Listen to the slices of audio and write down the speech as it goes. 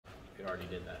You already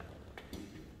did that.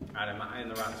 All right, am I in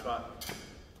the right spot?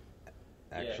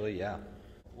 Actually, yeah.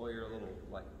 Well, you're a little,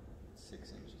 like,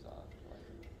 6 inches off.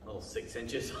 A little 6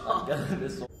 inches off.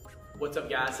 What's up,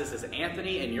 guys? This is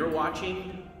Anthony, and you're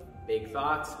watching Big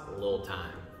Thoughts, Little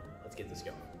Time. Let's get this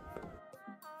going.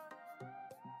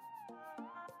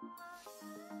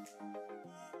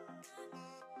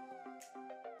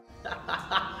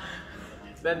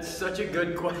 That's such a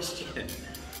good question.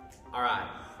 All right,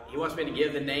 he wants me to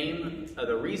give the name,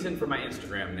 the reason for my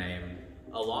Instagram name,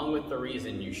 along with the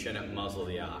reason you shouldn't muzzle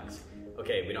the ox.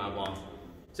 Okay, we don't have long.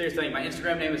 So here's the thing, my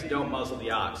Instagram name is Don't Muzzle the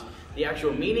Ox. The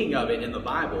actual meaning of it in the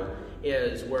Bible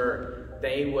is where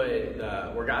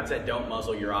God said don't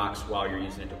muzzle your ox while you're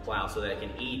using it to plow so that it can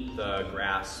eat the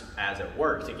grass as it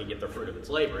works. It can get the fruit of its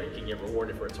labor. It can get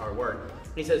rewarded for its hard work.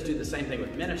 He says do the same thing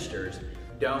with ministers.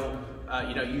 Don't,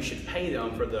 you should pay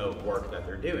them for the work that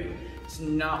they're doing. It's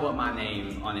not what my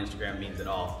name on Instagram means at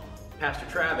all. Pastor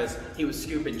Travis, he was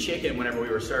scooping chicken whenever we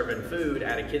were serving food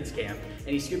at a kids camp, and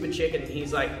he's scooping chicken, and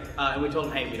he's like, and we told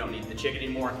him, hey, we don't need the chicken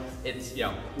anymore. It's,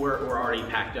 we're already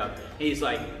packed up. And he's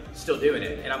like, still doing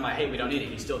it. And I'm like, hey, we don't need it.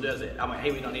 He still does it. I'm like,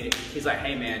 hey, we don't need it. He's like,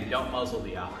 hey man, don't muzzle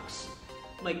the ox.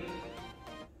 I'm like,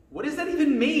 what does that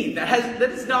even mean? That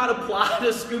does not apply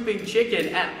to scooping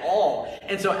chicken at all.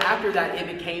 And so after that,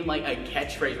 it became like a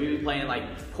catchphrase. We'd be playing like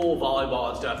pool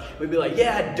volleyball and stuff. We'd be like,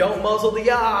 yeah, don't muzzle the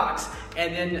ox.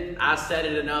 And then I said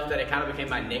it enough that it kind of became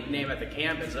my nickname at the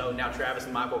camp. And so now Travis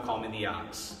and Michael call me the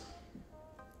Ox.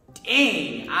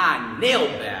 Dang, I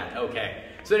nailed that. Okay.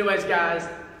 So anyways, guys,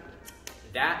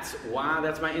 that's why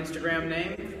that's my Instagram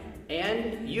name.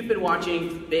 And you've been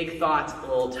watching Big Thoughts,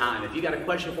 Little Time. If you got a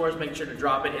question for us, make sure to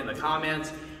drop it in the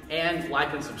comments and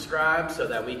like and subscribe so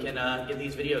that we can get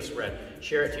these videos spread.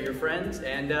 Share it to your friends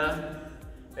and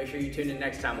make sure you tune in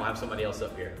next time. We'll have somebody else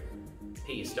up here.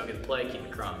 Peace. Don't get the plague. Keep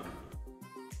it crunk.